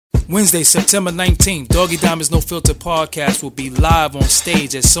Wednesday, September 19th, Doggy Diamonds No Filter podcast will be live on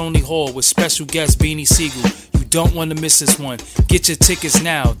stage at Sony Hall with special guest Beanie Siegel. You don't want to miss this one. Get your tickets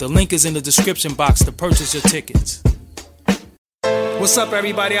now. The link is in the description box to purchase your tickets. What's up,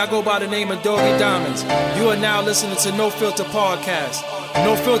 everybody? I go by the name of Doggy Diamonds. You are now listening to No Filter podcast.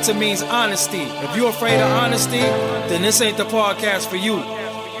 No filter means honesty. If you're afraid of honesty, then this ain't the podcast for you.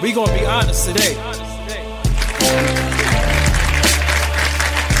 We gonna be honest today.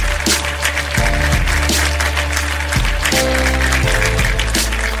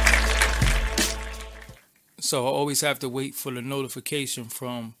 So I always have to wait for the notification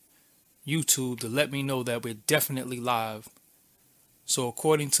from YouTube to let me know that we're definitely live. So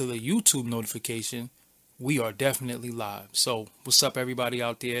according to the YouTube notification, we are definitely live. So what's up, everybody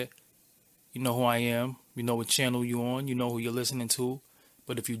out there? You know who I am. You know what channel you're on. You know who you're listening to.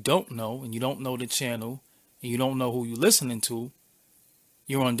 But if you don't know, and you don't know the channel, and you don't know who you're listening to,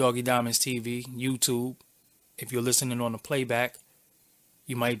 you're on Doggy Diamonds TV, YouTube. If you're listening on the playback,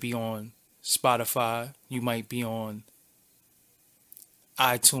 you might be on Spotify, you might be on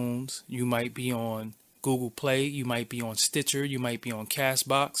iTunes, you might be on Google Play, you might be on Stitcher, you might be on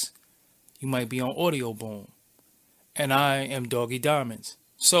Castbox, you might be on Audio Boom. And I am Doggy Diamonds.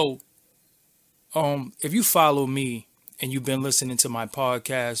 So, if you follow me and you've been listening to my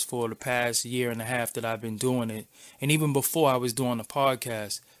podcast for the past year and a half that I've been doing it, and even before I was doing the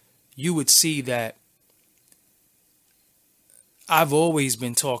podcast, you would see that I've always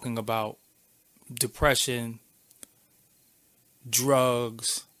been talking about depression,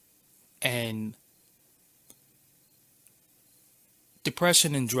 drugs, and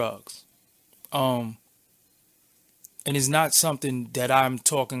drugs. And it's not something that I'm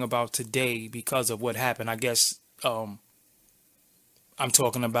talking about today because of what happened. I guess I'm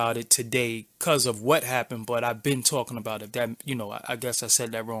talking about it today because of what happened, but I've been talking about it. That, I guess I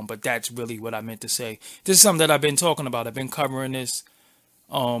said that wrong, but that's really what I meant to say. This is something that I've been talking about. I've been covering this.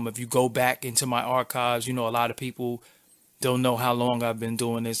 If you go back into my archives, a lot of people don't know how long I've been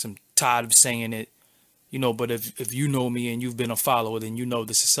doing this. I'm tired of saying it, but if you know me and you've been a follower, then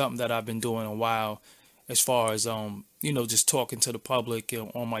this is something that I've been doing a while, as far as, just talking to the public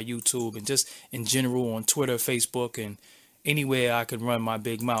on my YouTube and just in general on Twitter, Facebook, and anywhere I could run my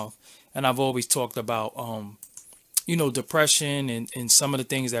big mouth. And I've always talked about, depression and some of the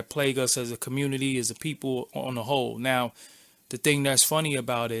things that plague us as a community, as a people on the whole. Now, the thing that's funny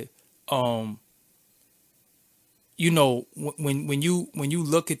about it, when you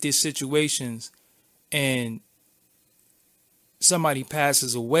look at these situations and somebody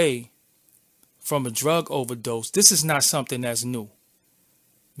passes away from a drug overdose, this is not something that's new.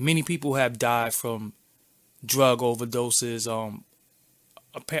 Many people have died from drug overdoses.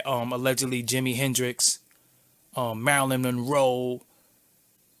 Allegedly Jimi Hendrix, Marilyn Monroe,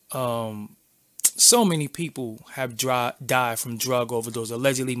 so many people have died from drug overdose.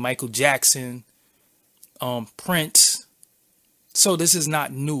 Allegedly Michael Jackson, Prince. So this is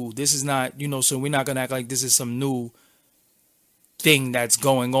not new. This is not, so we're not going to act like this is some new thing that's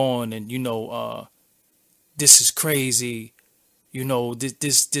going on and, this is crazy.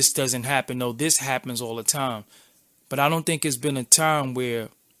 This doesn't happen. No, this happens all the time. But I don't think it's been a time where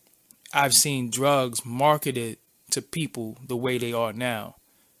I've seen drugs marketed to people the way they are now.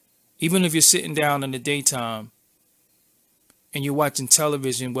 Even if you're sitting down in the daytime and you're watching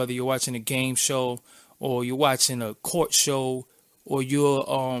television, whether you're watching a game show or you're watching a court show or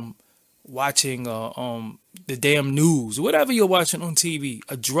you're watching the damn news, whatever you're watching on TV,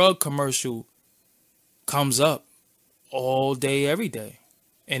 a drug commercial comes up all day, every day.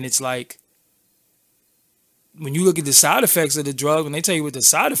 And it's like, when you look at the side effects of the drug, when they tell you what the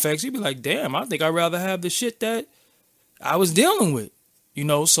side effects, you be like, damn, I think I'd rather have the shit that I was dealing with.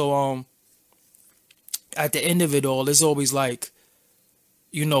 So at the end of it all, it's always like,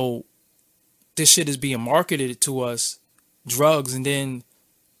 this shit is being marketed to us, drugs, and then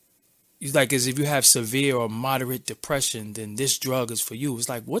it's like as if you have severe or moderate depression, then this drug is for you. It's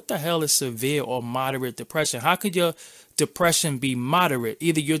like, what the hell is severe or moderate depression? How could your depression be moderate?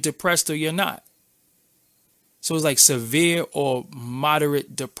 Either you're depressed or you're not. So it's like severe or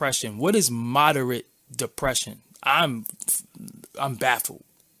moderate depression. What is moderate depression? I'm baffled.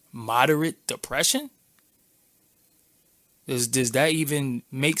 Moderate depression? Does that even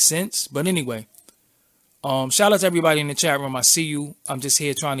make sense? But anyway, shout out to everybody in the chat room. I see you. I'm just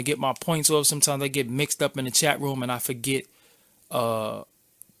here trying to get my points off. Sometimes I get mixed up in the chat room and I forget to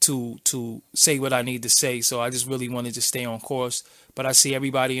say what I need to say. So I just really wanted to stay on course. But I see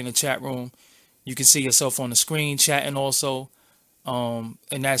everybody in the chat room. You can see yourself on the screen chatting also. And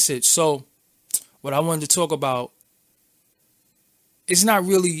that's it. So what I wanted to talk about, it's not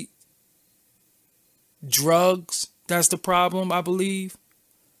really drugs that's the problem, I believe.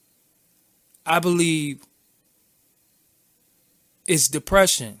 I believe it's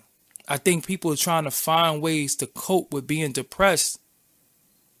depression. I think people are trying to find ways to cope with being depressed,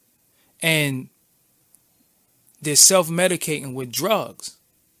 and they're self-medicating with drugs.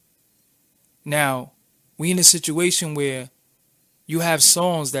 Now, we in a situation where you have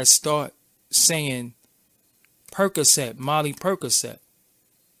songs that start saying Percocet, Molly Percocet.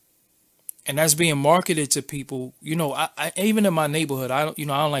 And that's being marketed to people. I even in my neighborhood, I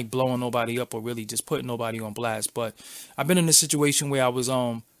don't like blowing nobody up or really just putting nobody on blast. But I've been in a situation where I was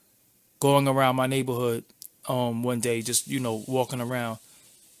going around my neighborhood one day, just walking around,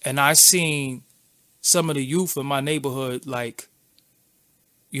 and I seen some of the youth in my neighborhood like,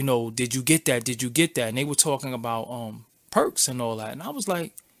 did you get that? Did you get that? And they were talking about perks and all that, and I was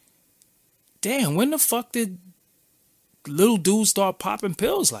like, damn, when the fuck did little dudes start popping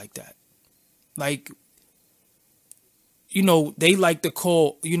pills like that? Like, they like to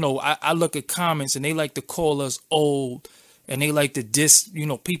call, I look at comments and they like to call us old, and they like to diss,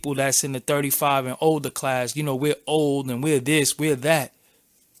 people that's in the 35 and older class. We're old and we're this, we're that.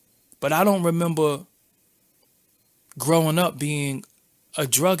 But I don't remember growing up being a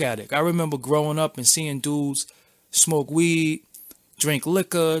drug addict. I remember growing up and seeing dudes smoke weed, drink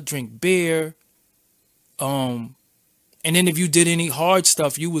liquor, drink beer. And then if you did any hard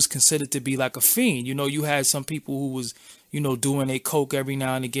stuff, you was considered to be like a fiend. You had some people who was, doing a coke every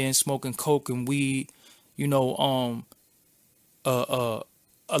now and again, smoking coke and weed. A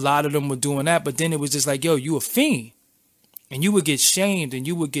lot of them were doing that, but then it was just like, yo, you a fiend. And you would get shamed and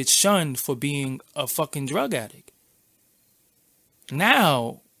you would get shunned for being a fucking drug addict.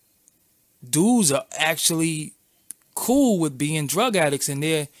 Now, dudes are actually cool with being drug addicts, and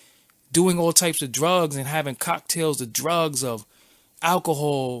they're doing all types of drugs and having cocktails of drugs, of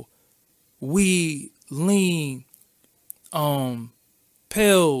alcohol, weed, lean,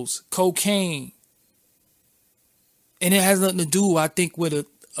 pills, cocaine. And it has nothing to do, I think, with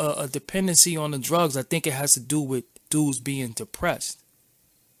a dependency on the drugs. I think it has to do with dudes being depressed.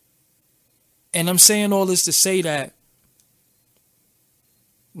 And I'm saying all this to say that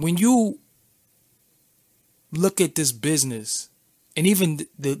when you look at this business and even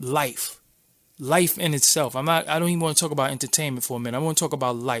the life in itself, I don't even want to talk about entertainment for a minute. I want to talk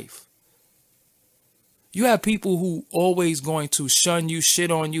about life. You have people who always going to shun you,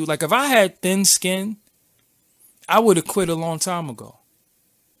 shit on you. Like if I had thin skin, I would have quit a long time ago.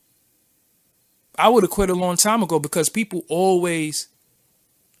 I would have quit a long time ago because people always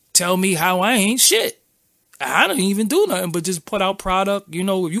tell me how I ain't shit. I don't even do nothing but just put out product.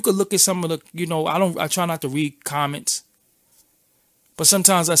 You could look at some of the, I try not to read comments. But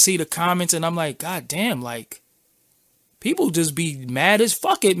sometimes I see the comments and I'm like, God damn, like, people just be mad as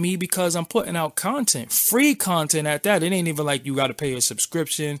fuck at me because I'm putting out content, free content at that. It ain't even like you got to pay a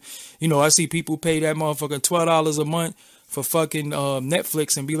subscription. I see people pay that motherfucker $12 a month for fucking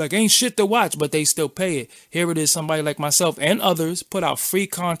Netflix and be like, ain't shit to watch, but they still pay it. Here it is, somebody like myself and others put out free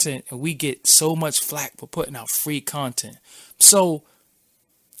content, and we get so much flack for putting out free content. So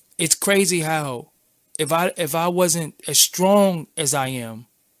it's crazy how if I wasn't as strong as I am,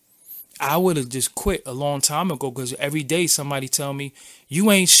 I would have just quit a long time ago, because every day somebody tell me,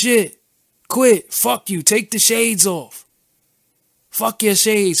 you ain't shit. Quit. Fuck you. Take the shades off. Fuck your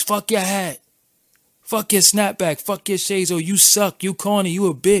shades. Fuck your hat. Fuck your snapback. Fuck your shades. Oh, you suck. You corny. You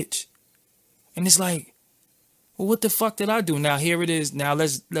a bitch. And it's like, well, what the fuck did I do? Now here it is. Now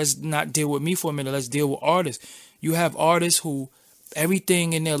let's not deal with me for a minute. Let's deal with artists. You have artists who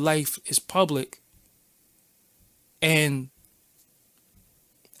everything in their life is public. And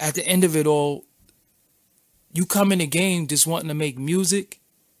at the end of it all, you come in the game just wanting to make music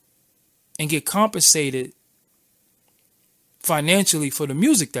and get compensated financially for the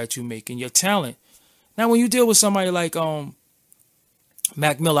music that you make and your talent. Now, when you deal with somebody like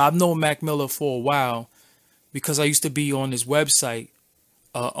Mac Miller, I've known Mac Miller for a while because I used to be on his website.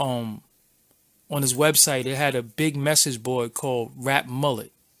 On his website, it had a big message board called Rap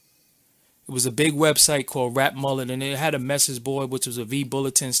Mullet. It was a big website called Rap Mullet, and it had a message board which was a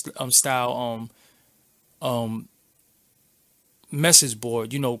V-Bulletin style message board.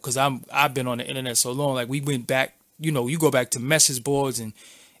 Because I've been on the internet so long. Like we went back. You go back to message boards and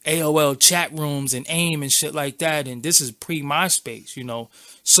AOL chat rooms and AIM and shit like that. And this is pre-MySpace.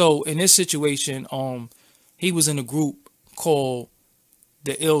 So in this situation, he was in a group called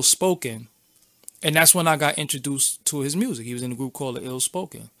The Ill Spoken, and that's when I got introduced to his music. He was in a group called The Ill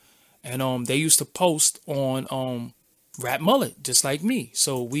Spoken. And they used to post on Rap Mullet, just like me.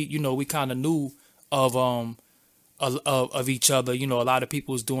 So we kind of knew of each other. A lot of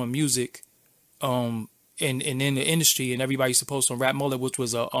people was doing music in the industry, and everybody used to post on Rap Mullet, which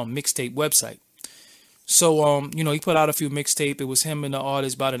was a mixtape website. So he put out a few mixtape. It was him and the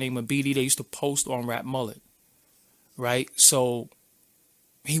artist by the name of BD. They used to post on Rap Mullet, right? So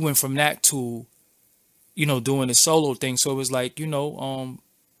he went from that to doing the solo thing. So it was like we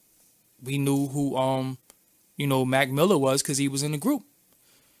knew who Mac Miller was because he was in the group,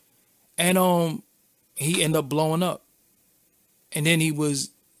 and he ended up blowing up, and then he was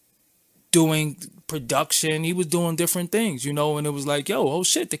doing production. He was doing different things, and it was like, yo, oh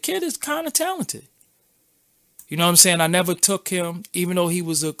shit, the kid is kind of talented. You know what I'm saying? I never took him, even though he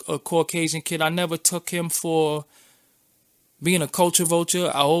was a Caucasian kid, I never took him for being a culture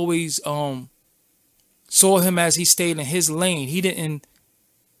vulture. I always saw him as he stayed in his lane. He didn't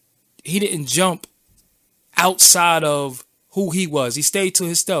jump outside of who he was. He stayed to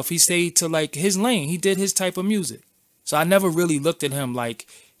his stuff. He stayed to like his lane. He did his type of music. So I never really looked at him like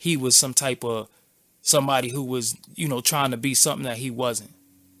he was some type of somebody who was, trying to be something that he wasn't.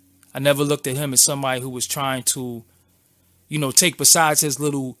 I never looked at him as somebody who was trying to, take besides his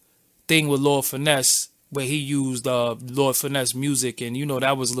little thing with Lord Finesse, where he used Lord Finesse music, and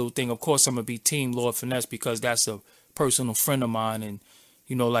that was a little thing. Of course, I'm gonna be team Lord Finesse because that's a personal friend of mine, and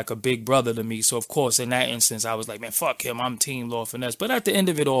like a big brother to me. So of course, in that instance, I was like, man, fuck him. I'm team Lord Finesse. But at the end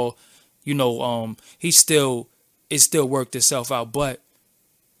of it all, it still worked itself out. But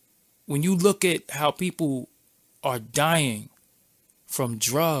when you look at how people are dying from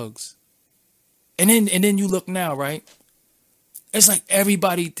drugs, and then you look now, right? It's like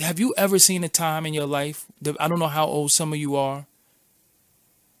everybody. Have you ever seen a time in your life? I don't know how old some of you are,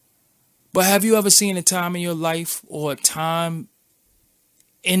 but have you ever seen a time in your life, or a time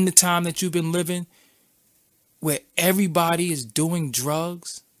in the time that you've been living, where everybody is doing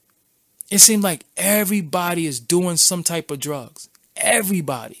drugs? It seems like everybody is doing some type of drugs.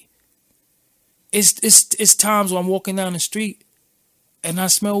 Everybody. It's times when I'm walking down the street and I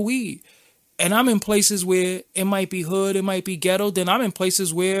smell weed. And I'm in places where it might be hood, it might be ghetto. Then I'm in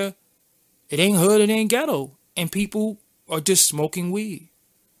places where it ain't hood, it ain't ghetto. And people are just smoking weed.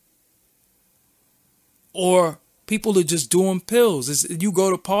 Or people are just doing pills. You go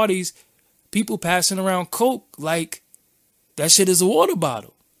to parties, people passing around coke like that shit is a water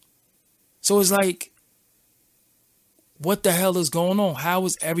bottle. So it's like, what the hell is going on? How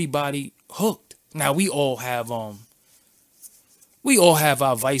is everybody hooked? Now we all have our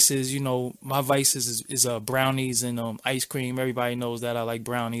vices. My vices is brownies and ice cream. Everybody knows that I like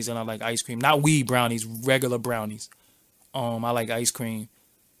brownies and I like ice cream. Not weed brownies, regular brownies. I like ice cream.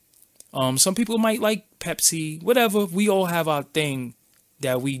 Some people might like Pepsi, whatever. We all have our thing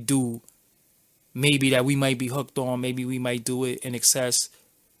that we do. Maybe that we might be hooked on. Maybe we might do it in excess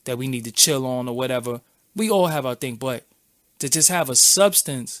that we need to chill on or whatever. We all have our thing. But to just have a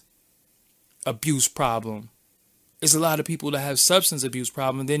substance abuse problem, it's a lot of people that have substance abuse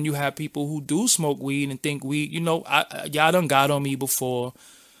problem. Then you have people who do smoke weed and think weed, y'all done got on me before.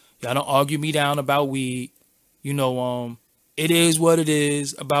 Y'all don't argue me down about weed. It is what it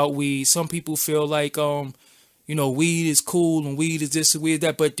is about weed. Some people feel like, weed is cool and weed is this and weed is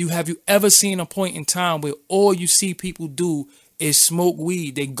that. But have you ever seen a point in time where all you see people do is smoke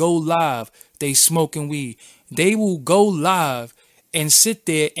weed? They go live, they smoking weed. They will go live and sit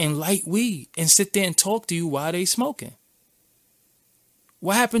there and light weed and sit there and talk to you while they smoking.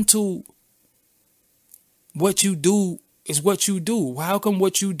 What happened to what you do is what you do? How come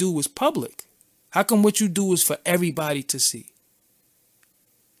what you do is public? How come what you do is for everybody to see?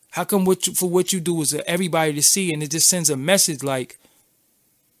 How come what you do is for everybody to see, and it just sends a message like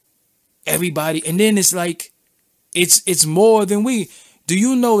everybody, and then it's like it's more than we. Do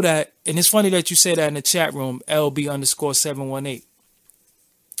you know that? And it's funny that you say that in the chat room, LB_718.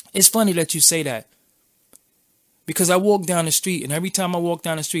 It's funny that you say that, because I walk down the street, and every time I walk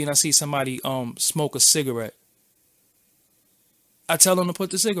down the street and I see somebody smoke a cigarette, I tell them to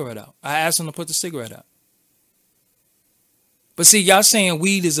put the cigarette out. I ask them to put the cigarette out. But see, y'all saying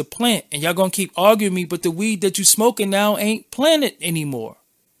weed is a plant, and y'all gonna keep arguing me, but the weed that you smoking now ain't planted anymore.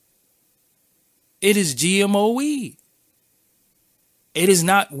 It is GMO weed. It is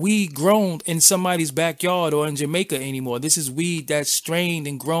not weed grown in somebody's backyard or in Jamaica anymore. This is weed that's strained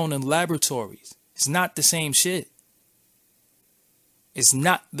and grown in laboratories. It's not the same shit. It's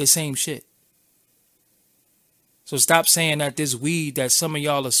not the same shit. So stop saying that this weed that some of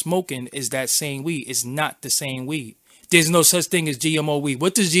y'all are smoking is that same weed. It's not the same weed. There's no such thing as GMO weed.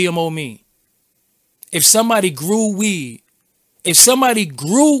 What does GMO mean? If somebody grew weed,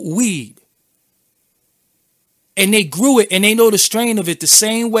 and they grew it and they know the strain of it the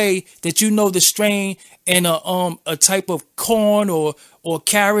same way that you know the strain in a type of corn or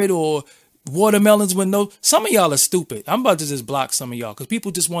carrot or Watermelons with no. Some of y'all are stupid. I'm about to just block some of y'all because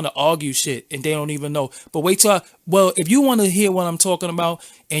people just want to argue shit and they don't even know. But wait till well, if you want to hear what I'm talking about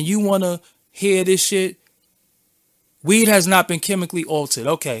and you want to hear this shit, weed has not been chemically altered.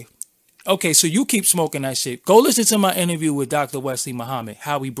 Okay. Okay, so you keep smoking that shit. Go listen to my interview with Dr. Wesley Muhammad,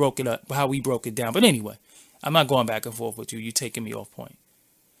 how we broke it up, how we broke it down. But anyway, I'm not going back and forth with you. You're taking me off point.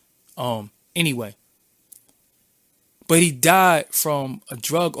 Anyway. But he died from a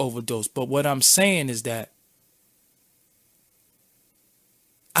drug overdose. But what I'm saying is that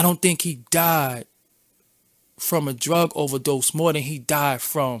I don't think he died from a drug overdose more than he died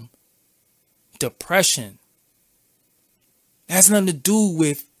from depression. It has nothing to do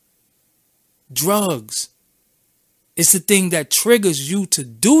with drugs. It's the thing that triggers you to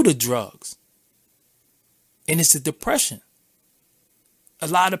do the drugs. And it's the depression. A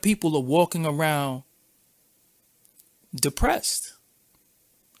lot of people are walking around depressed.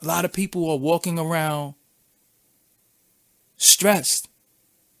 A lot of people are walking around stressed.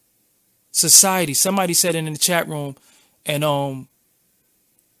 Society. Somebody said it in the chat room, and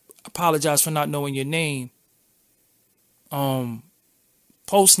apologize for not knowing your name. Post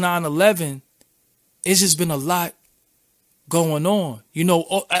 9/11, it's just been a lot going on. You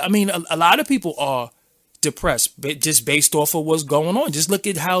know, I mean, a lot of people are depressed, but just based off of what's going on. Just look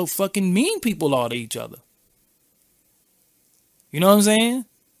at how fucking mean people are to each other. You know what I'm saying?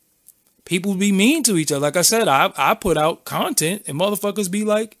 People be mean to each other. Like I said, I put out content and motherfuckers be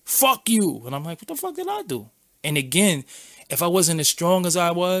like, fuck you. And I'm like, what the fuck did I do? And again, if I wasn't as strong as I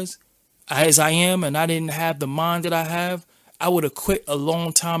am, and I didn't have the mind that I have, I would have quit a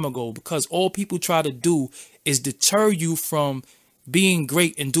long time ago, because all people try to do is deter you from being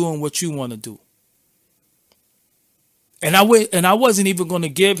great and doing what you want to do. And I wasn't even going to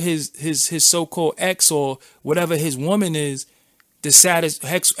give his so-called ex, or whatever his woman is,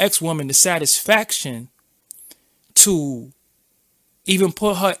 the ex-woman, the satisfaction to even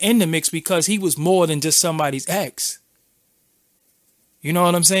put her in the mix, because he was more than just somebody's ex. You know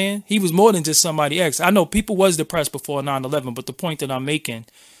what I'm saying? He was more than just somebody's ex. I know people was depressed before 9/11, but the point that I'm making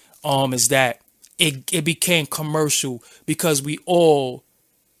is that it became commercial because we all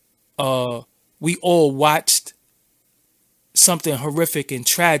watched something horrific and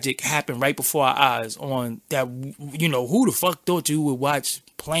tragic happen right before our eyes on that. You know, who the fuck thought you would watch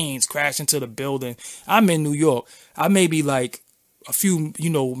planes crash into the building? I'm in New York. I may be like a few,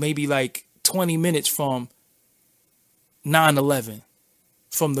 maybe like 20 minutes from 9/11,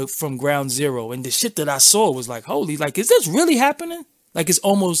 from ground zero. And the shit that I saw was like, holy, like, is this really happening? Like, it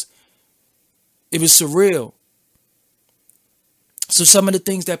was surreal. So some of the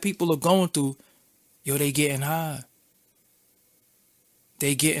things that people are going through, they getting high.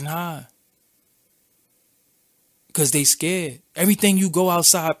 They getting high. Because they scared. Everything you go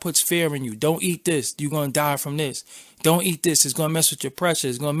outside puts fear in you. Don't eat this. You're going to die from this. Don't eat this. It's going to mess with your pressure.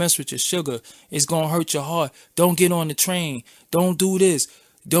 It's going to mess with your sugar. It's going to hurt your heart. Don't get on the train. Don't do this.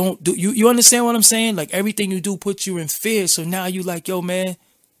 Don't do. You understand what I'm saying? Like, everything you do puts you in fear. So now you like, yo, man,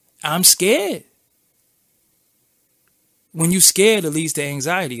 I'm scared. When you scared, it leads to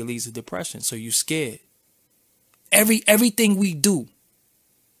anxiety. It leads to depression. So you scared. Everything we do,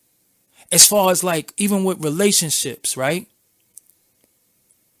 as far as like, even with relationships, right?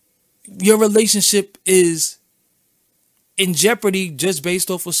 Your relationship is in jeopardy just based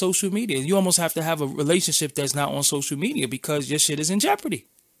off of social media. You almost have to have a relationship that's not on social media because your shit is in jeopardy.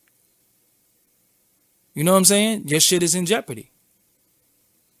 You know what I'm saying? Your shit is in jeopardy.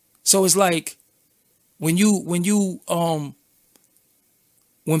 So it's like when you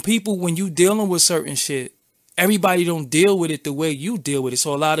dealing with certain shit, everybody don't deal with it the way you deal with it.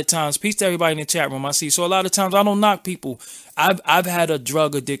 So a lot of times, peace to everybody in the chat room I see. So a lot of times I don't knock people. I've had a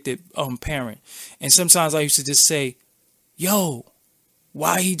drug addicted parent. And sometimes I used to just say, yo,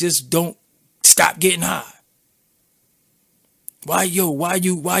 why he just don't stop getting high? Why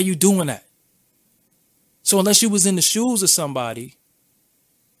you doing that? So unless you was in the shoes of somebody,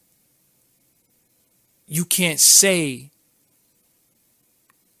 you can't say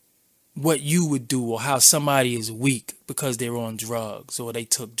what you would do or how somebody is weak because they're on drugs or they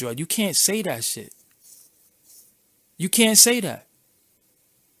took drugs. You can't say that shit. You can't say that.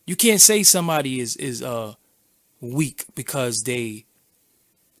 You can't say somebody is weak because they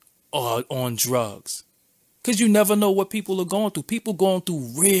are on drugs. Because you never know what people are going through. People going through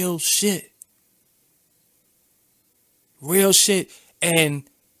real shit. Real shit. And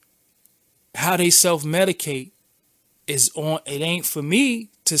how they self-medicate is on. It ain't for me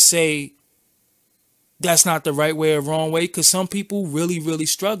to say that's not the right way or wrong way, because some people really, really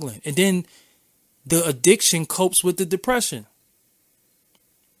struggling. And then the addiction copes with the depression.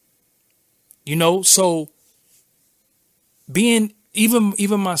 You know, so being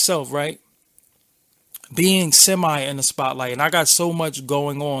even myself, right? Being semi in the spotlight, and I got so much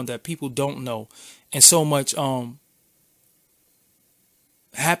going on that people don't know, and so much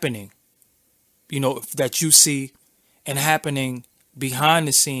happening, you know, that you see and happening behind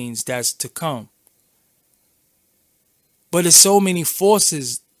the scenes that's to come. But there's so many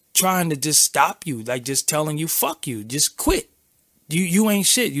forces trying to just stop you, like just telling you, fuck you, just quit. You ain't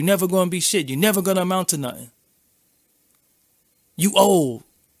shit. You never gonna be shit. You never gonna amount to nothing. You old.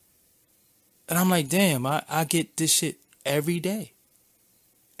 And I'm like, damn, I get this shit every day.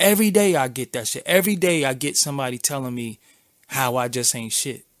 Every day I get that shit. Every day I get somebody telling me how I just ain't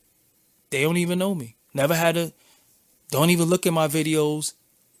shit. They don't even know me. Don't even look at my videos.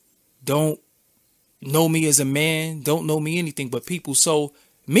 Don't know me as a man. Don't know me anything but people. So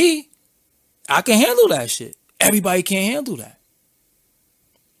me, I can handle that shit. Everybody can't handle that.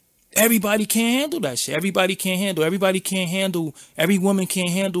 Everybody can't handle that shit. Everybody can't handle. Every woman can't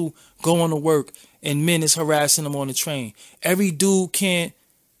handle going to work and men is harassing them on the train. Every dude can't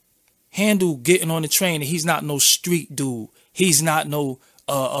handle getting on the train and he's not no street dude. He's not no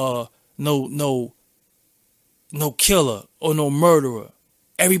killer or no murderer.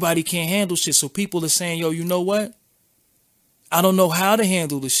 Everybody can't handle shit. So people are saying, yo, you know what? I don't know how to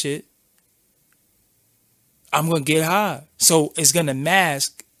handle the shit. I'm going to get high. So it's going to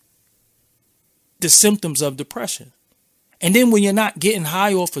mask the symptoms of depression. And then when you're not getting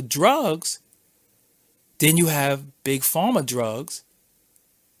high off of drugs, then you have big pharma drugs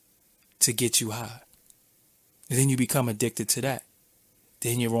to get you high. And then you become addicted to that.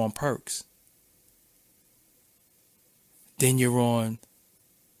 Then you're on perks. Then you're on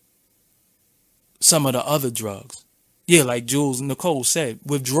some of the other drugs. Yeah, like Jules Nicole said,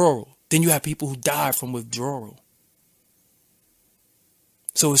 withdrawal. Then you have people who die from withdrawal.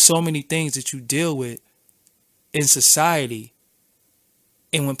 So it's so many things that you deal with in society.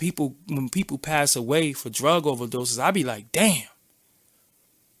 And when people pass away for drug overdoses, I be like, damn.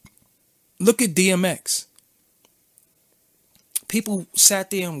 Look at DMX. People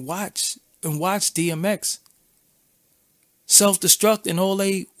sat there and watched DMX self-destruct, and all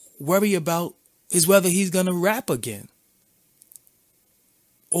they worry about is whether he's gonna rap again.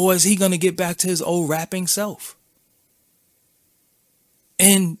 Or is he gonna get back to his old rapping self?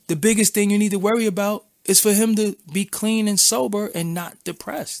 And the biggest thing you need to worry about is for him to be clean and sober and not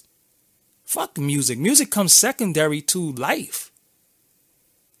depressed. Fuck music. Music comes secondary to life.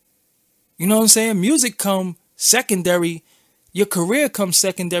 You know what I'm saying? Music comes secondary. Your career comes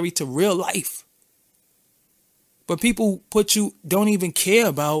secondary to real life. But people don't even care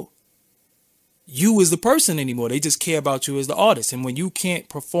about you as the person anymore. They just care about you as the artist. And when you can't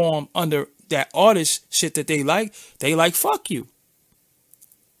perform under that artist shit that they like fuck you.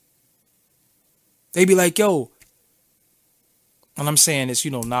 They be like, yo, and I'm saying this,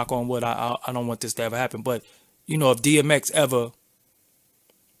 you know, knock on wood, I don't want this to ever happen. But, you know, if DMX ever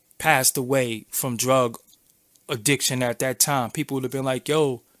passed away from drug addiction at that time, people would have been like,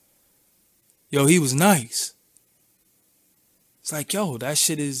 yo, he was nice. It's like, yo,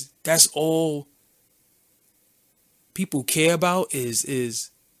 that's all people care about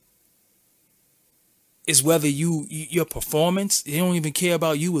is whether your performance. They don't even care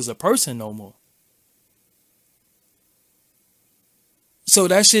about you as a person no more. So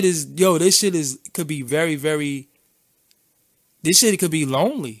that shit could be very, very, this shit could be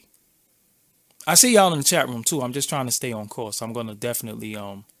lonely. I see y'all in the chat room too. I'm just trying to stay on course. I'm going to definitely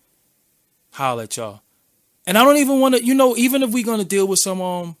holler at y'all. And I don't even want to, you know, even if we're going to deal with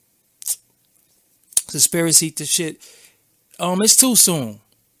some conspiracy to shit, it's too soon.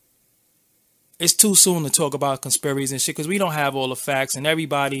 It's too soon to talk about conspiracies and shit because we don't have all the facts, and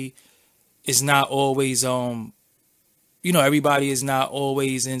everybody is not always everybody is not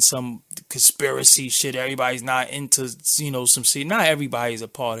always in some conspiracy shit. Everybody's not into, some shit. Not everybody's a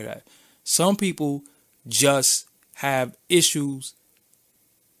part of that. Some people just have issues,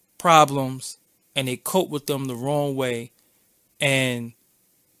 problems, and they cope with them the wrong way. And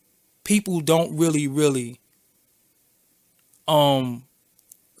people don't really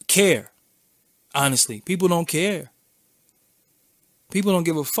care. Honestly, people don't care. People don't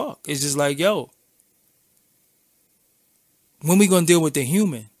give a fuck. It's just like, yo, when we gonna deal with the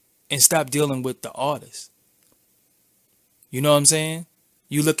human and stop dealing with the artist? You know what I'm saying?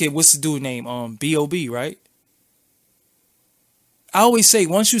 You look at, what's the dude name? B.O.B., right? I always say,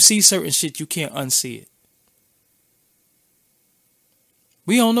 once you see certain shit, you can't unsee it.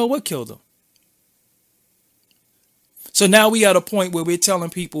 We don't know what killed him. So now we at a point where we're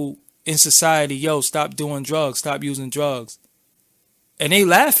telling people in society, yo, stop doing drugs, stop using drugs. And they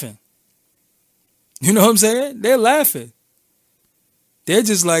laughing. You know what I'm saying? They're laughing. They're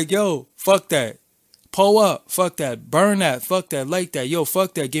just like, yo, fuck that. Pull up, fuck that. Burn that, fuck that, like that. Yo,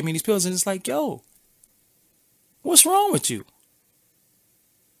 fuck that. Give me these pills. And it's like, yo, what's wrong with you?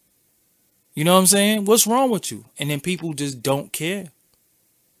 You know what I'm saying? What's wrong with you? And then people just don't care.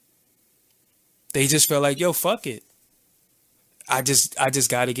 They just feel like, yo, fuck it. I just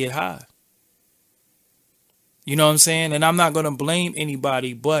gotta get high. You know what I'm saying? And I'm not gonna blame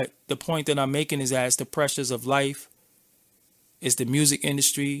anybody, but the point that I'm making is that it's the pressures of life, it's the music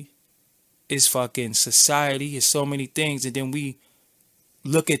industry, it's fucking society, it's so many things, and then we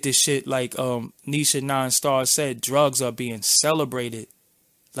look at this shit like Nisha Nine Star said, drugs are being celebrated.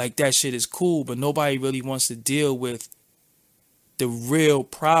 Like that shit is cool, but nobody really wants to deal with the real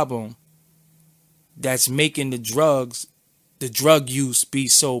problem that's making the drug use be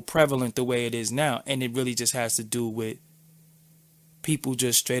so prevalent the way it is now. And it really just has to do with people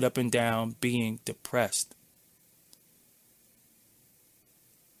just straight up and down being depressed.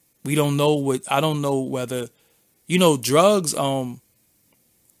 We don't know I don't know whether, drugs, my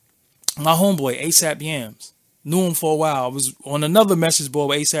homeboy, ASAP Yams, knew him for a while. I was on another message board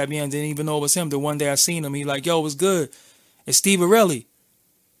with ASAP Yams, didn't even know it was him. The one day I seen him, he like, yo, what's good? It's Steve Arelli.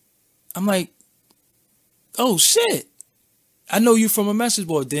 I'm like, oh shit. I know you from a message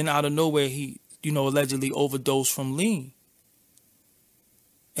board. Then out of nowhere, he, allegedly overdosed from lean.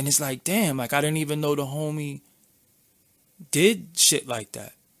 And it's like, damn, like I didn't even know the homie did shit like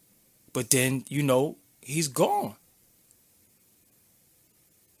that. But then, he's gone.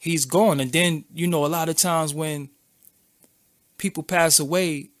 He's gone. And then, a lot of times when people pass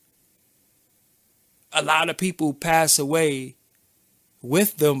away, a lot of people pass away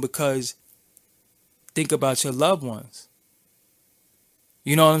with them because think about your loved ones.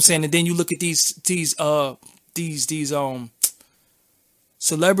 You know what I'm saying? And then you look at these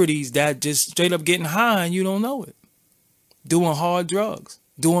celebrities that just straight up getting high and you don't know it. Doing hard drugs,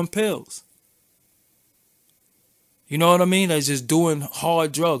 doing pills. You know what I mean? They're just doing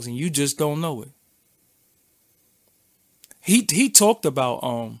hard drugs and you just don't know it. He talked about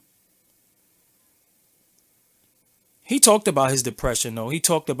his depression though. He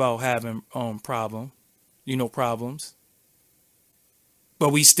talked about having problems.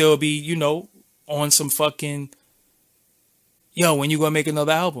 But we still be, on some fucking, yo, when you gonna make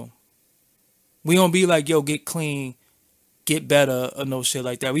another album? We don't be like, yo, get clean, get better, or no shit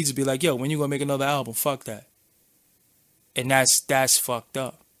like that. We just be like, yo, when you gonna make another album? Fuck that. And that's fucked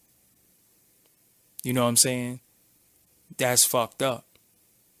up. You know what I'm saying? That's fucked up.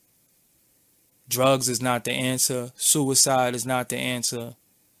 Drugs is not the answer. Suicide is not the answer.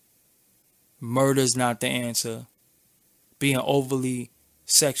 Murder is not the answer. Being overly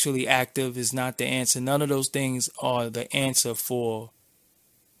sexually active is not the answer. None of those things are the answer for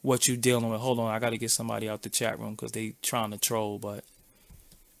what you're dealing with. Hold on, I gotta get somebody out the chat room because they trying to troll, but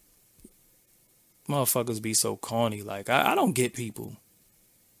motherfuckers be so corny. Like, I don't get people.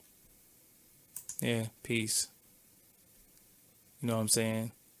 Yeah, peace. You know what I'm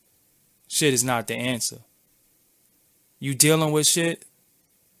saying? Shit is not the answer. You dealing with shit?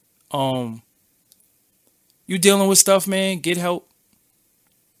 You dealing with stuff, man? Get help.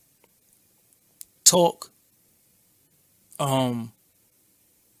 Talk.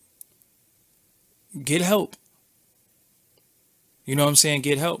 Get help. You know what I'm saying?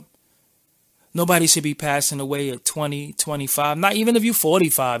 Get help. Nobody should be passing away at 20, 25. Not even if you're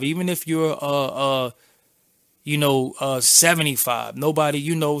 45. Even if you're 75.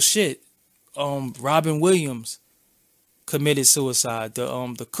 Nobody, shit. Robin Williams committed suicide.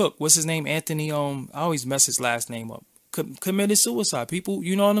 The cook, what's his name? Anthony. I always mess his last name up. Committed suicide. People,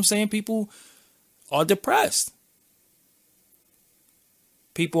 you know what I'm saying? People are depressed.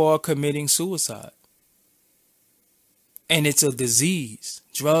 People are committing suicide. And it's a disease.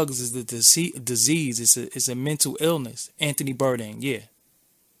 Drugs is the disease. It's a mental illness. Anthony Bourdain, yeah.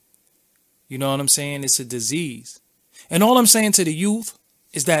 You know what I'm saying? It's a disease. And all I'm saying to the youth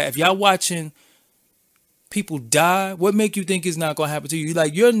is that if y'all watching people die, what make you think it's not going to happen to you?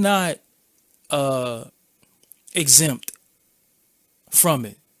 Like, you're not exempt from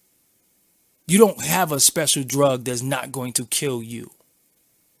it. You don't have a special drug that's not going to kill you.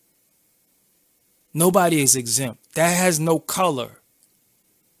 Nobody is exempt. That has no color.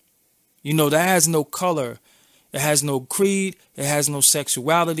 That has no color. It has no creed. It has no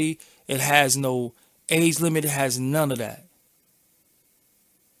sexuality. It has no age limit. It has none of that.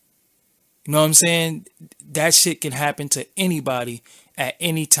 You know what I'm saying? That shit can happen to anybody at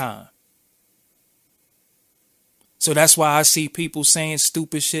any time. So that's why I see people saying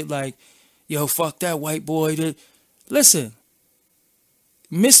stupid shit like, yo, fuck that white boy. Listen,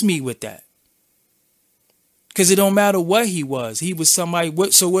 miss me with that. Because it don't matter what he was. He was somebody.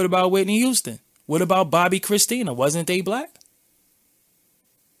 So what about Whitney Houston? What about Bobby Christina? Wasn't they black?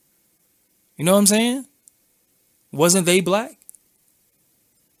 You know what I'm saying? Wasn't they black?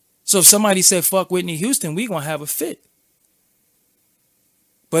 So if somebody said, fuck Whitney Houston, we going to have a fit.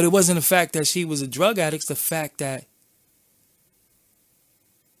 But it wasn't the fact that she was a drug addict. It's the fact that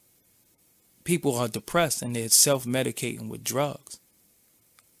people are depressed and they're self-medicating with drugs.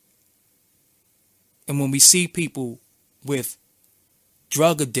 And when we see people with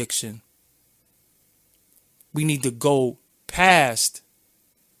drug addiction, we need to go past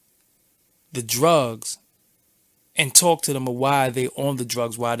the drugs and talk to them of why they on the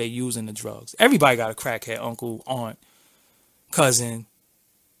drugs, why they're using the drugs. Everybody got a crackhead uncle, aunt, cousin.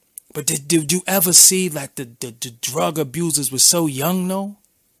 But did you ever see like the drug abusers were so young though?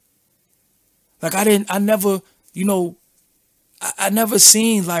 Like I never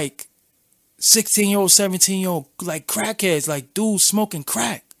seen like 16-year-old, 17-year-old like crackheads, like dudes smoking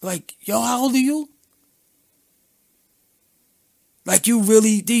crack. Like, yo, how old are you? Like you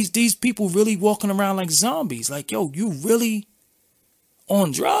really, these people really walking around like zombies. Like, yo, you really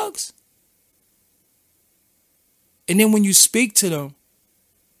on drugs? And then when you speak to them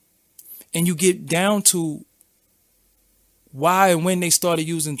and you get down to why and when they started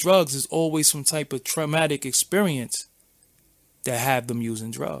using drugs, is always some type of traumatic experience that have them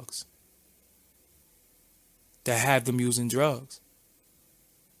using drugs.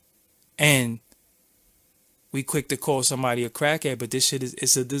 And we quick to call somebody a crackhead, but this shit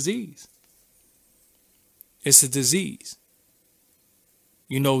it's a disease. It's a disease.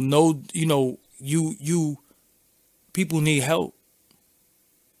 People need help.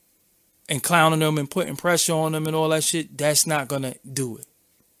 And clowning them and putting pressure on them and all that shit, that's not gonna do it.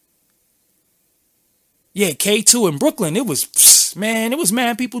 Yeah, K2 in Brooklyn, it was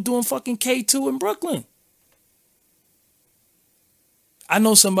mad people doing fucking K2 in Brooklyn. I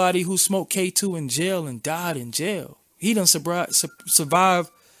know somebody who smoked K2 in jail and died in jail. He done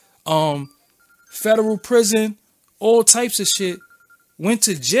survived federal prison, all types of shit, went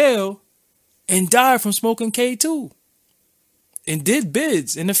to jail and died from smoking K2. And did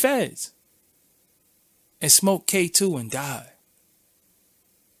bids in the feds. And smoked K2 and died.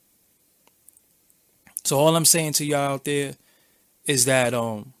 So all I'm saying to y'all out there is that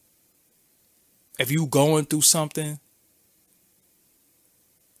if you going through something,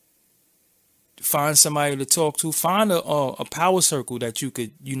 find somebody to talk to. Find a power circle that you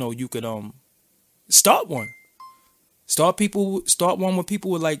could start one. Start one with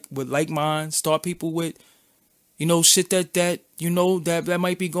people with like minds. Start people with shit that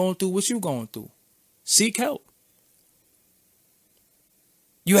might be going through what you going through. Seek help.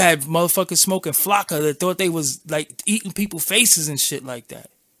 You had motherfuckers smoking flocka that thought they was like eating people's faces and shit like that.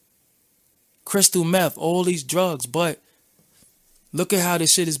 Crystal meth, all these drugs, but look at how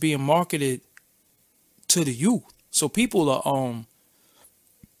this shit is being marketed to the youth. So people are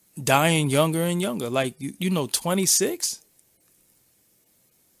dying younger and younger. Like 26?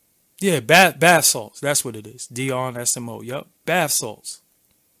 Yeah, bath salts. That's what it is. DRSMO. Yup. Bath salts.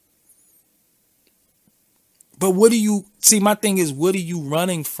 But my thing is, what are you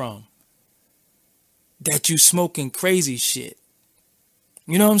running from? That you smoking crazy shit.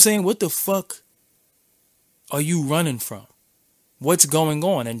 You know what I'm saying? What the fuck are you running from? What's going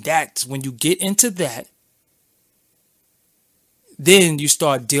on? And that's when you get into that, then you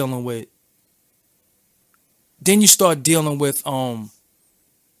start dealing with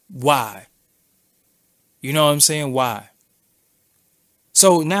why. You know what I'm saying? Why?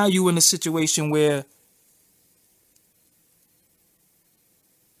 So now you in a situation where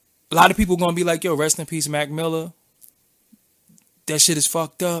a lot of people gonna be like, yo, rest in peace, Mac Miller. That shit is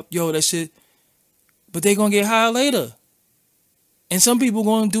fucked up. Yo, that shit. But they gonna get high later. And some people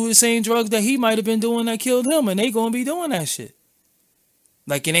gonna do the same drugs that he might have been doing that killed him. And they gonna be doing that shit.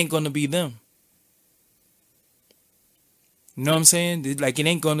 Like it ain't gonna be them. You know what I'm saying? Like it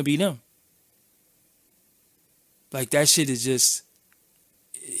ain't gonna be them. Like that shit is just,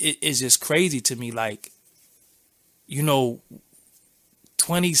 it's just crazy to me. Like,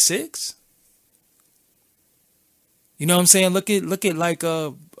 26? You know what I'm saying? Look at like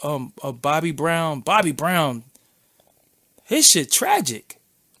a Bobby Brown. Bobby Brown, his shit tragic.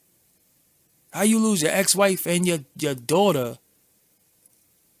 How you lose your ex-wife and your daughter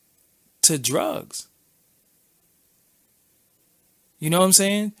to drugs? You know what I'm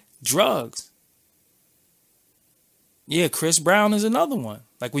saying? Drugs. Yeah, Chris Brown is another one.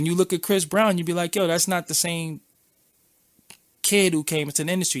 Like when you look at Chris Brown, you be like, yo, that's not the same kid who came into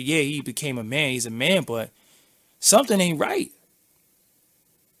the industry. Yeah, he became a man. He's a man, but something ain't right.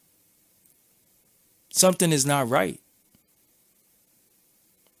 Something is not right.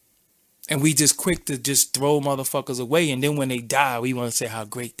 And we just quick to just throw motherfuckers away. And then when they die, we want to say how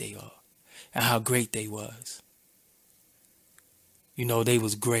great they are and how great they was. You know, they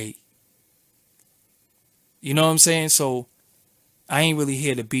was great. You know what I'm saying? So I ain't really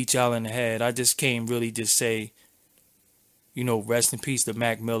here to beat y'all in the head. I just came really just say, you know, rest in peace to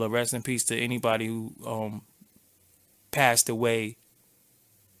Mac Miller. Rest in peace to anybody who passed away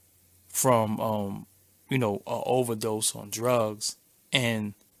from, you know, an overdose on drugs.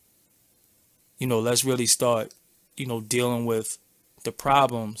 And, you know, let's really start, you know, dealing with the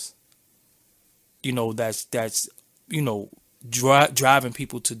problems, you know, that's you know, driving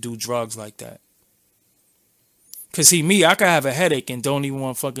people to do drugs like that. Cause see, me, I could have a headache and don't even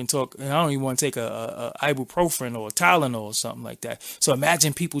want to fucking talk. And I don't even want to take a ibuprofen or a Tylenol or something like that. So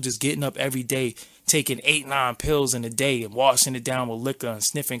imagine people just getting up every day, taking 8, 9 pills in a day and washing it down with liquor and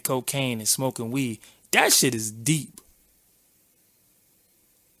sniffing cocaine and smoking weed. That shit is deep.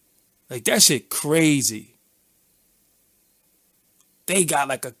 Like, that shit crazy. They got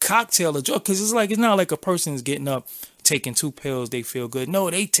like a cocktail of drugs. Cause it's not like a person's getting up, taking 2 pills, they feel good. No,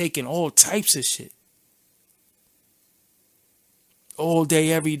 they taking all types of shit. All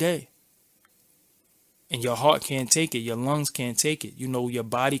day, every day. And your heart can't take it. Your lungs can't take it. You know, your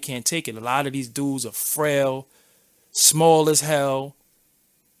body can't take it. A lot of these dudes are frail, small as hell.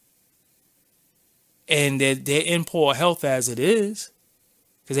 And they're in poor health as it is.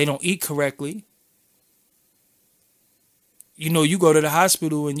 Because they don't eat correctly. You know, you go to the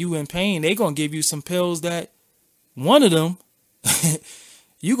hospital and you in pain, they going to give you some pills that one of them,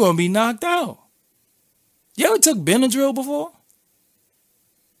 you going to be knocked out. You ever took Benadryl before?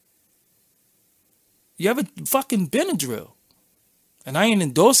 You ever fucking Benadryl? And I ain't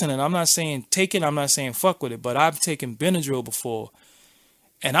endorsing it. I'm not saying take it. I'm not saying fuck with it. But I've taken Benadryl before.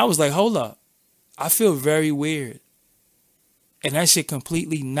 And I was like, hold up. I feel very weird. And that shit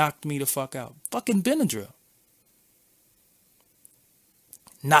completely knocked me the fuck out. Fucking Benadryl.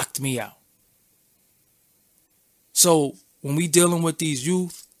 Knocked me out. So when we dealing with these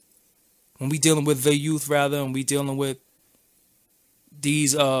youth, when we dealing with the youth rather, and we dealing with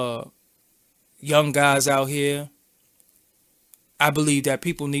these young guys out here, I believe that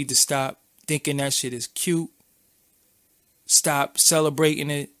people need to stop thinking that shit is cute. Stop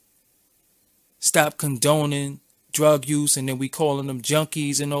celebrating it. Stop condoning drug use, and then we calling them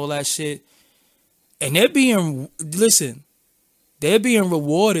junkies and all that shit. And they're being, listen, they're being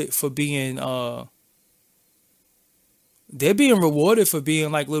rewarded for being, like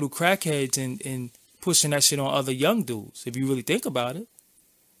little crackheads and pushing that shit on other young dudes. If you really think about it,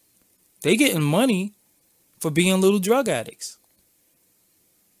 they getting money for being little drug addicts.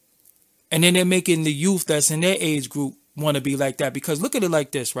 And then they're making the youth that's in their age group want to be like that. Because look at it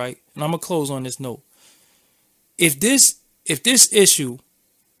like this, right? And I'm going to close on this note. If this issue,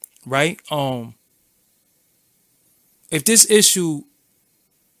 right, if this issue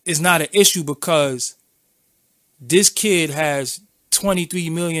is not an issue because this kid has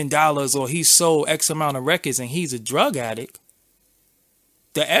 $23 million or he sold X amount of records and he's a drug addict,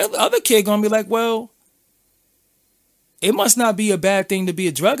 the other kid gonna be like, well, it must not be a bad thing to be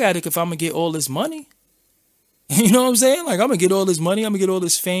a drug addict if I'm gonna get all this money. You know what I'm saying? Like, I'm gonna get all this money, I'm gonna get all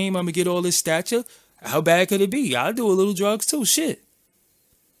this fame, I'm gonna get all this stature. How bad could it be? I'll do a little drugs too. Shit.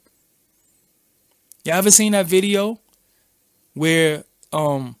 Y'all ever seen that video where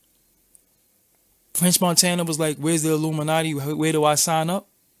French Montana was like, where's the Illuminati? Where do I sign up?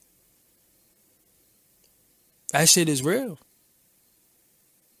 That shit is real.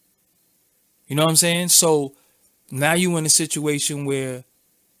 You know what I'm saying? So now you in a situation where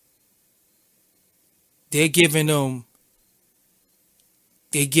they're giving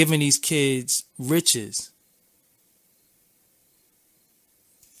these kids riches.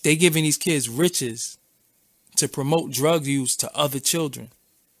 They're giving these kids riches to promote drug use to other children.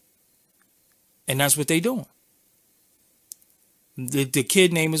 And that's what they doing. The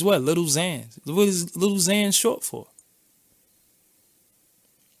kid name is what? Little Xan. What is Little Xan short for?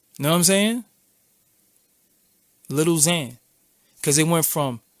 You know what I'm saying? Little Xan. Because it went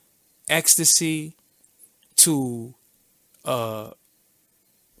from ecstasy to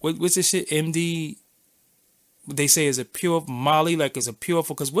what's this shit? MD. They say is a pure Molly, like it's a pure.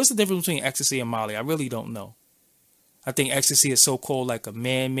 Because what's the difference between ecstasy and Molly? I really don't know. I think ecstasy is so called like a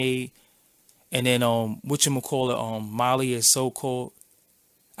man-made, and then whatchamacallit, Molly is so called.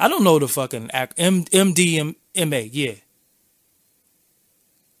 I don't know the fucking MDMA, yeah.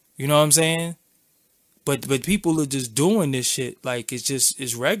 You know what I'm saying? But people are just doing this shit like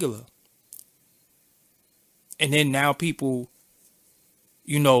it's regular. And then now people,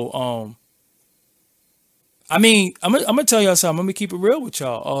 you know, I mean, I'm gonna tell y'all something. I'm gonna keep it real with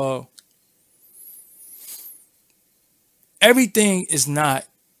y'all. Everything is not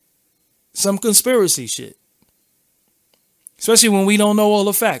some conspiracy shit. Especially when we don't know all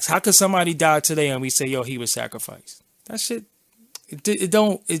the facts. How could somebody die today and we say, yo, he was sacrificed? That shit,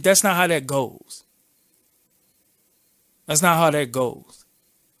 that's not how that goes. That's not how that goes.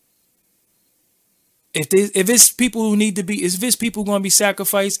 If it's people who need to be, if it's people going to be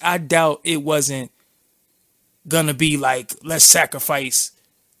sacrificed, I doubt it wasn't going to be like, let's sacrifice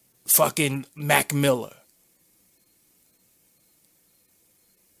fucking Mac Miller.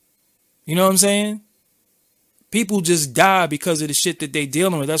 You know what I'm saying? People just die because of the shit that they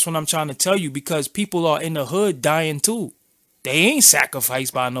dealing with. That's what I'm trying to tell you, because people are in the hood dying too. They ain't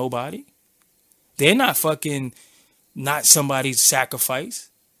sacrificed by nobody. They're not fucking not somebody's sacrifice.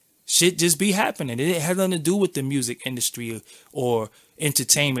 Shit just be happening. It has nothing to do with the music industry or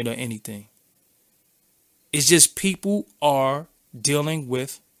entertainment or anything. It's just people are dealing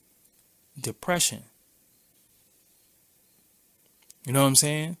with depression. You know what I'm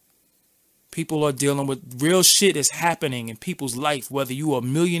saying? People are dealing with real shit that's happening in people's life, whether you a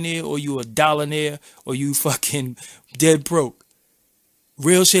millionaire or you a dollaraire or you fucking dead broke.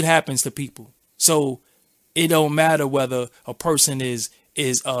 Real shit happens to people. So it don't matter whether a person is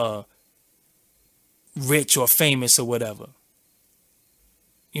rich or famous or whatever.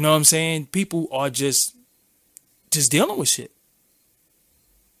 You know what I'm saying? People are just dealing with shit.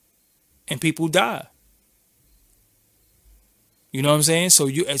 And people die. You know what I'm saying?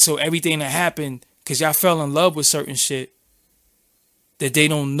 So everything that happened, because y'all fell in love with certain shit that they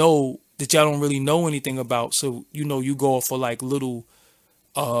don't know, that y'all don't really know anything about. So, you know, you go for like little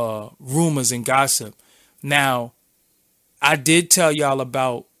rumors and gossip. Now, I did tell y'all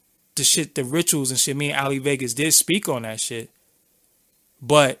about the shit, the rituals and shit. Me and Ali Vegas did speak on that shit.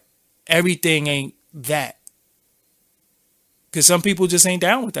 But everything ain't that. Because some people just ain't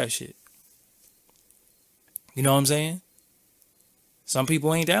down with that shit. You know what I'm saying? Some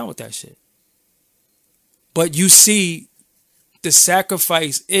people ain't down with that shit. But you see, the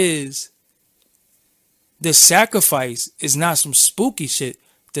sacrifice is not some spooky shit.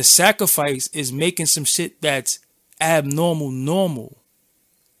 The sacrifice is making some shit that's abnormal normal.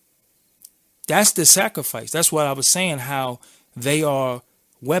 That's the sacrifice. That's what I was saying, how they are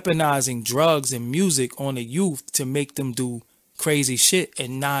weaponizing drugs and music on the youth to make them do crazy shit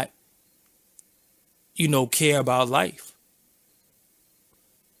and not, you know, care about life.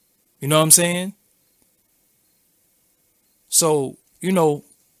 You know what I'm saying? So, you know,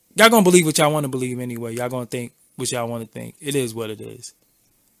 y'all gonna believe what y'all want to believe anyway. Y'all gonna think what y'all want to think. It is what it is.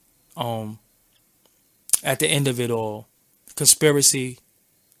 At the end of it all, conspiracy,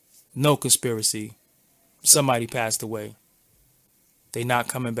 no conspiracy. Somebody passed away. They not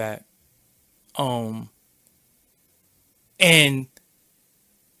coming back. And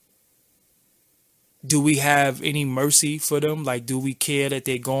do we have any mercy for them? Like, do we care that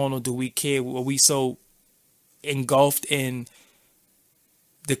they're gone, or do we care? Are we so engulfed in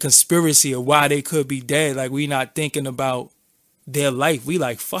the conspiracy of why they could be dead? Like, we not thinking about their life. We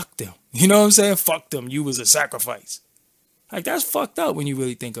like, fuck them. You know what I'm saying? Fuck them. You was a sacrifice. Like, that's fucked up when you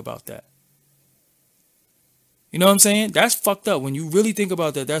really think about that. You know what I'm saying? That's fucked up. When you really think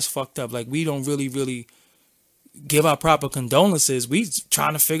about that, that's fucked up. Like, we don't really give our proper condolences. We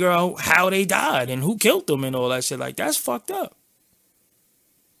trying to figure out how they died and who killed them and all that shit. Like, that's fucked up.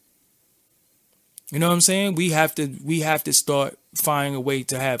 You know what I'm saying? We have to start finding a way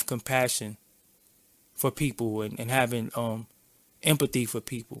to have compassion for people and having empathy for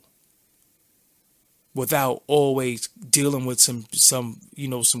people without always dealing with some you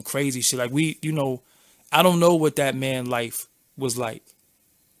know, some crazy shit. Like, we, you know, I don't know what that man's life was like.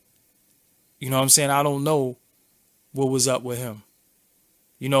 You know what I'm saying? I don't know what was up with him.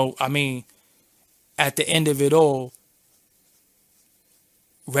 You know, I mean, at the end of it all,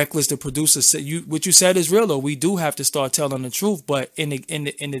 Reckless, the producer, said, what you said is real though. We do have to start telling the truth, but in the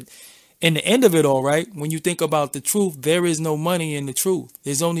end of it all, right? When you think about the truth, there is no money in the truth.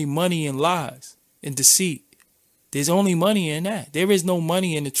 There's only money in lies and deceit. There's only money in that. There is no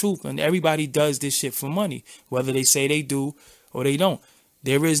money in the truth, and everybody does this shit for money, whether they say they do or they don't.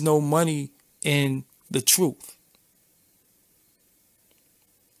 There is no money in the truth.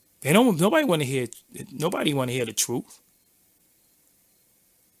 Nobody want to hear the truth.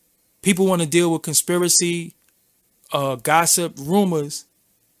 People want to deal with conspiracy, gossip, rumors,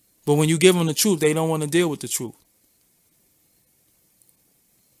 but when you give them the truth, they don't want to deal with the truth.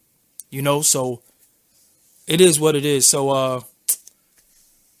 You know, so it is what it is. So I'm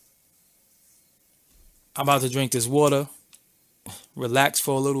about to drink this water, relax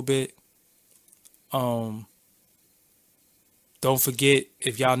for a little bit. Don't forget,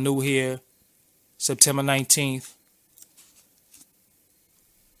 if y'all new here, September 19th,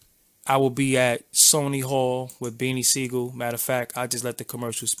 I will be at Sony Hall with Beanie Siegel. Matter of fact, I just let the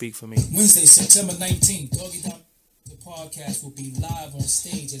commercial speak for me. Wednesday, September 19th, Doggy Dom, the podcast will be live on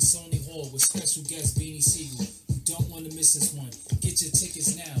stage at Sony Hall with special guest Beanie Siegel. You don't want to miss this one. Get your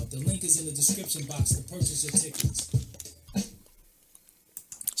tickets now. The link is in the description box to purchase your tickets.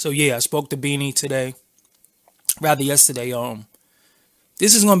 So yeah, I spoke to Beanie today. Rather yesterday.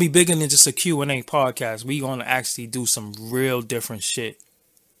 This is gonna be bigger than just a Q&A podcast. We gonna actually do some real different shit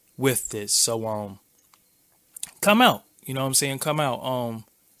with this. So come out. You know what I'm saying? Come out.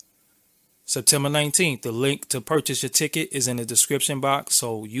 September 19th. The link to purchase your ticket is in the description box.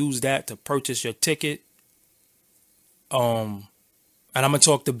 So use that to purchase your ticket. And I'm gonna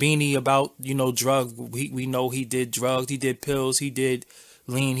talk to Beanie about, drugs. We know he did drugs, he did pills, he did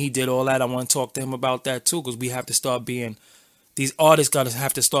lean, he did all that. I want to talk to him about that too, because we have to start being, these artists gotta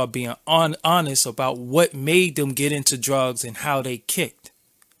have to start being honest about what made them get into drugs and how they kicked.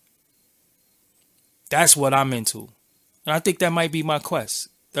 That's what I'm into. And I think that might be my quest.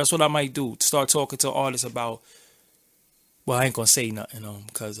 That's what I might do. Start talking to artists about, well, I ain't gonna say nothing,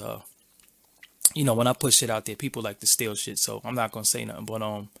 because when I put shit out there, people like to steal shit, so I'm not gonna say nothing.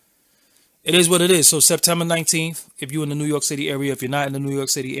 But it is what it is. So September 19th, if you're in the New York City area, if you're not in the New York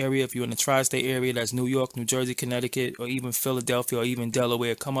City area, if you're in the tri-state area, that's New York, New Jersey, Connecticut, or even Philadelphia, or even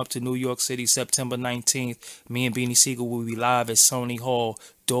Delaware, come up to New York City September 19th. Me and Beanie Siegel will be live at Sony Hall.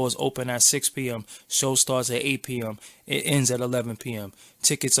 Doors open at 6 p.m. Show starts at 8 p.m. It ends at 11 p.m.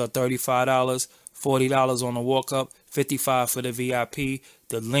 Tickets are $35, $40 on the walk-up, $55 for the VIP.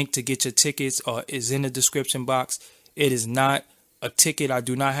 The link to get your tickets is in the description box. It is not a ticket. I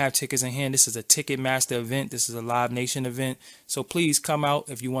do not have tickets in hand. This is a Ticketmaster event. This is a Live Nation event. So please come out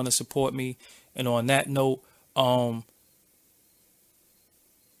if you want to support me. And on that note, y'all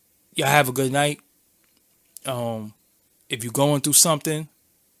have a good night. If you're going through something,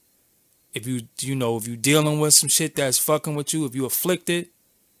 if you're dealing with some shit that's fucking with you, if you're afflicted,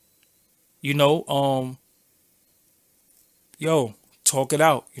 talk it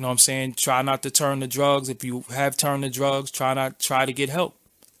out. You know what I'm saying? Try not to turn to drugs. If you have turned to drugs, try to get help.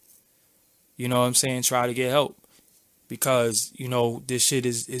 You know what I'm saying? Try to get help. Because, this shit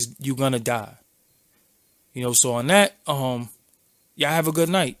is you gonna die. So on that, y'all have a good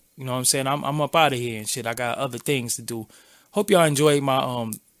night. You know what I'm saying? I'm up out of here and shit. I got other things to do. Hope y'all enjoyed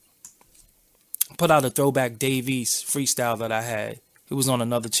my put out a throwback Dave East freestyle that I had. It was on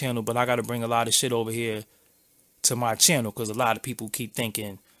another channel, but I gotta bring a lot of shit over here to my channel, because a lot of people keep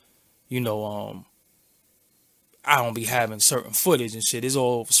thinking, I don't be having certain footage and shit. It's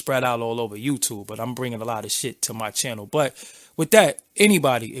all spread out all over YouTube, but I'm bringing a lot of shit to my channel. But with that,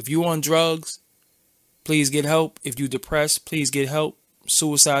 anybody, if you on drugs, please get help. If you depressed, please get help.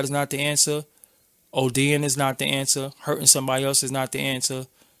 Suicide is not the answer. ODing is not the answer. Hurting somebody else is not the answer.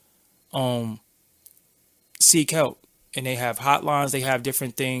 Seek help. And they have hotlines. They have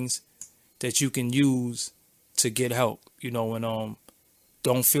different things that you can use to get help, and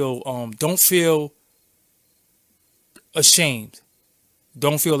don't feel ashamed.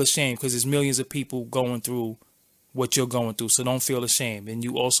 Don't feel ashamed, because there's millions of people going through what you're going through. So don't feel ashamed. And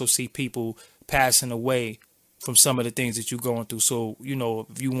you also see people passing away from some of the things that you're going through. So,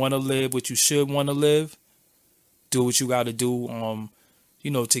 if you want to live what you should want to live, do what you got to do,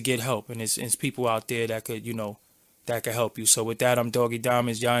 to get help. And it's people out there that could, that could help you. So with that, I'm Doggy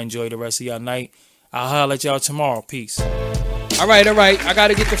Diamonds. Y'all enjoy the rest of y'all night. I'll holler at y'all tomorrow. Peace. All right. I got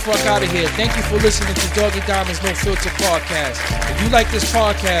to get the fuck out of here. Thank you for listening to Doggy Diamonds No Filter podcast. If you like this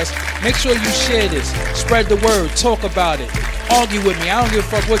podcast, make sure you share this. Spread the word. Talk about it. Argue with me. I don't give a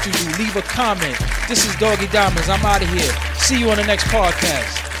fuck what you do. Leave a comment. This is Doggy Diamonds. I'm out of here. See you on the next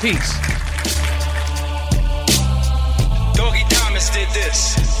podcast. Peace. Doggy Diamonds did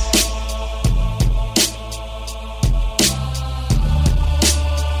this.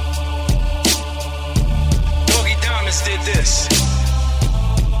 Did this.